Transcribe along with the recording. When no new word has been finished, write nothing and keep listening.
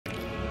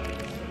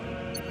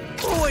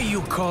are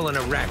you calling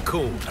a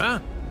raccoon, huh?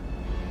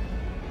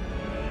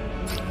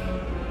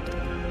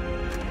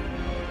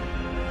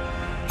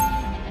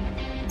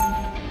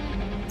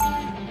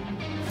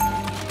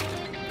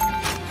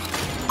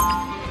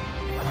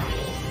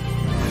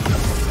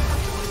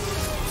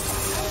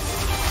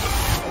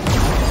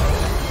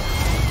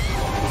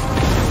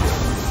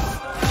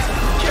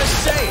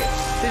 Just say it.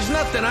 There's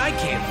nothing I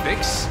can't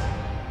fix.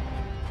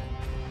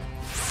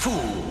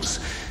 Fools!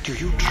 Do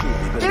you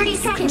truly believe 30 you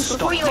can seconds stop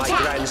before you my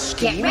attack. grand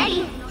scheme? Get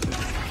ready.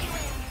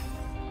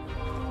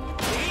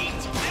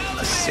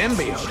 A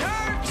symbiote?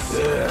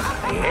 Ugh,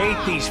 I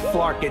hate these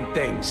flarkin'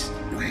 things.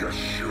 We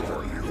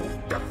assure you,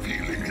 the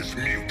feeling is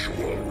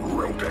mutual,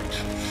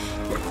 rodent.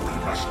 But we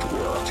must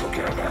work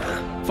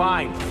together.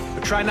 Fine,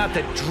 but try not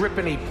to drip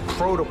any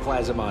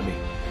protoplasm on me.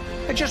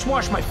 I just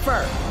washed my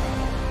fur.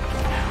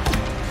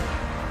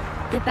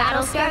 The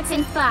battle starts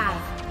in 5,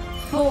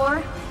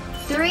 4,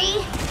 3,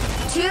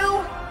 2,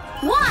 1.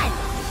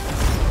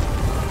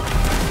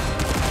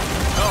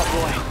 Oh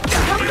boy.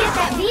 Help get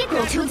that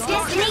vehicle to its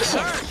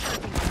destination.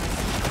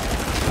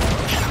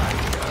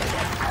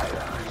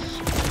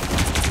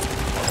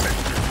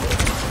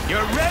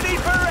 You're ready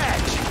for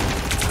action.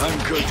 I'm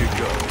good to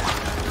go.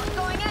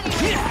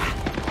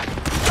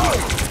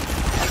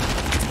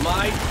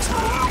 My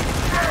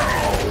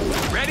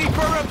ready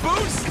for a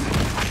boost?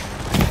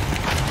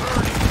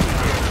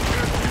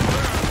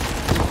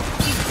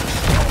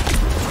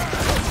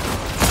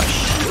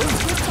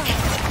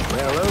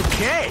 Well,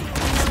 okay.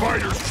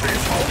 Spiders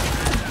chase Hulk.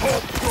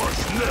 Hulk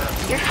crush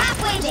next. You're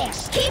halfway there.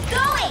 Keep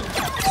going.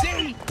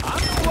 See, I'm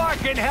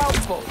fucking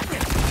helpful.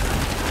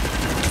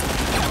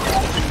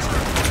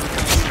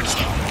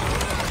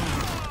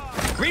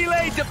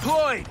 Relay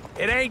deployed.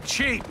 It ain't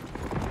cheap.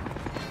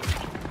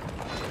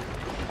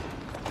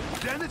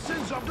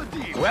 Denizens of the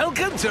deep.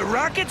 Welcome to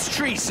Rocket's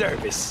tree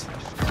service.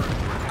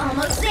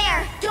 Almost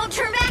there. Don't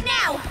turn back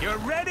now. You're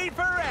ready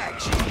for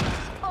action.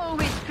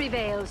 Always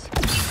prevails.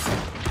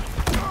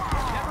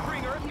 Never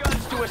bring Earth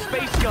guns to a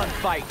space gun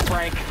fight,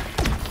 Frank.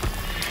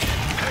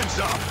 Heads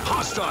up!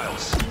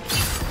 Hostiles!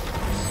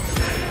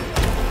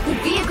 The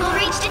vehicle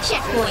reached a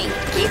checkpoint.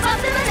 Keep up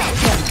the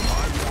momentum.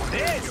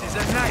 This is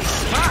a nice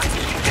spot.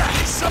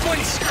 Someone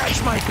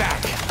scratch my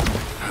back.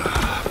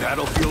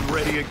 Battlefield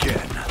ready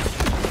again.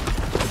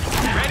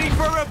 Ready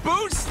for a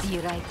boost? Be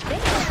right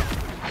there.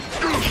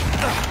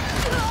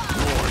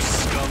 More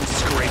scum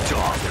scraped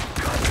off.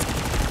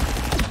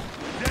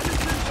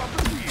 Denizens of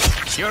the deep.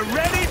 You're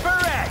ready for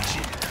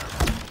action.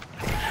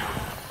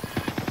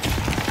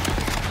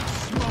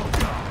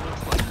 Smoke up.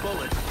 Looks like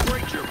bullets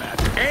break your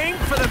mattress. Aim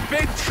for the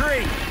big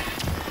tree.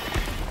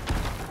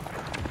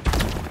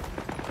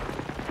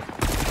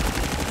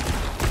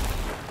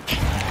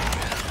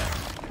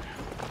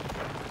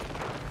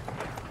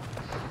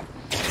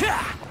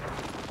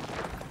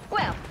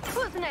 Well,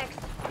 who's next?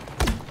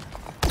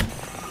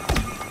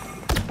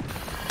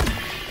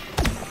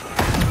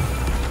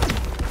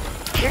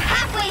 You're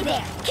halfway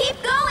there.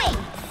 Keep going.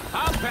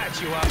 I'll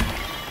patch you up.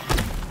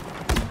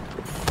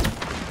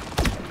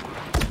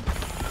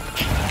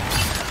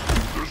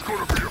 There's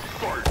gonna be a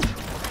fight.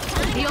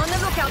 Be on the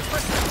lookout for...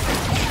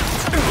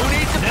 Who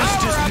needs the Nest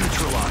power is up?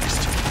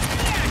 neutralized.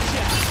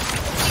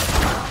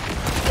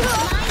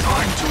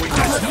 I'm doing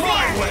this Almost my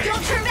there. way.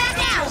 Don't turn back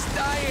now.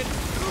 Dying.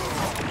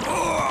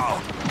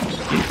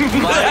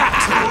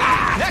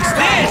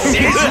 This is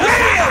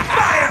real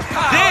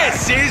firepower!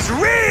 This is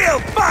real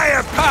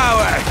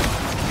firepower!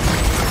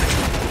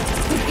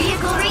 The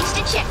vehicle reached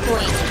a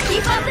checkpoint.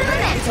 Keep up the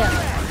momentum.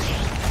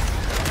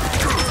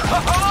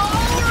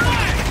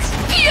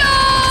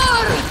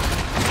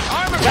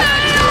 Armor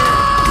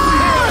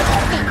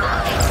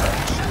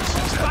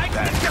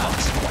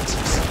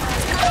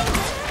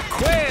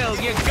Quail,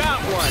 you got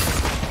one.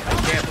 I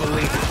can't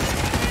believe it.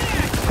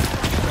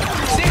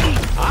 See,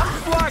 I'm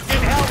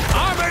fucking help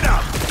armored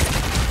up.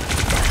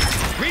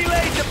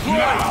 Relay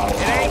deployed.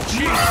 It ain't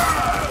cheap.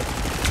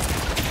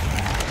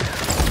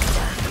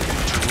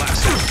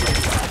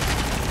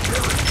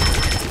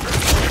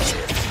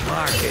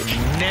 Fucking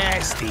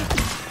nasty.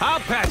 I'll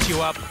patch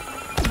you up.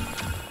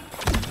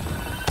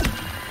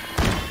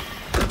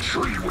 The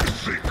tree we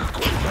seek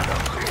goes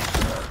ever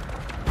closer.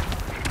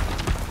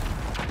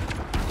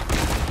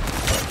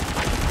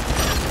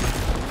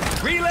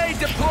 Relay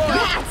deployed.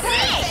 That's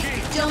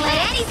it. Don't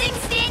let anything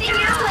stand in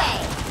your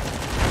way.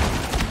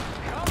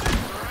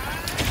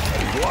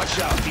 Watch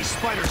out, these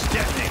spiders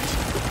detonate.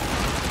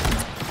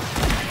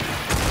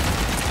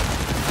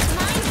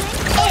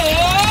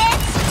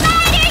 It's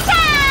spider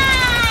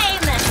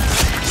time!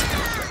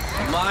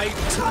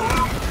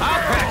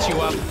 I'll patch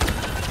you up.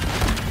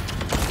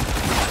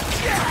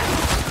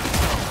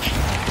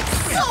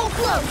 So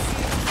close.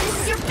 This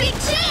is your big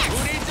chance. Who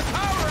needs the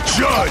power up?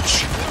 Judge!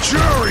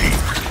 Jury!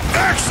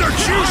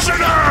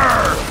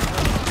 Executioner!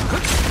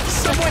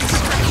 Someone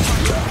scratch.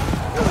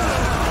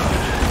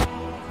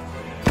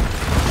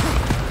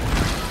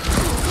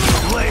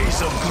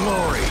 Blaze of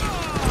glory!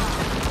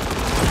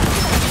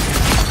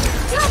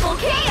 Double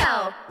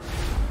KO.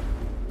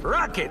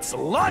 Rockets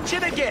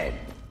launching again.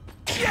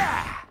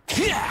 Yeah!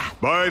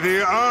 By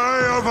the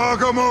eye of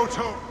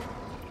Agamotto!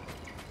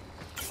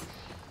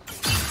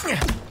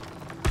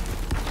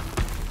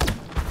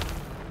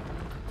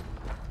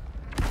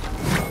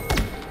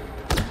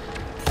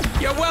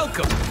 You're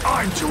welcome.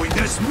 I'm doing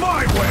this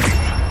my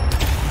way.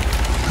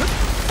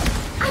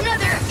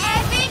 Another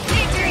epic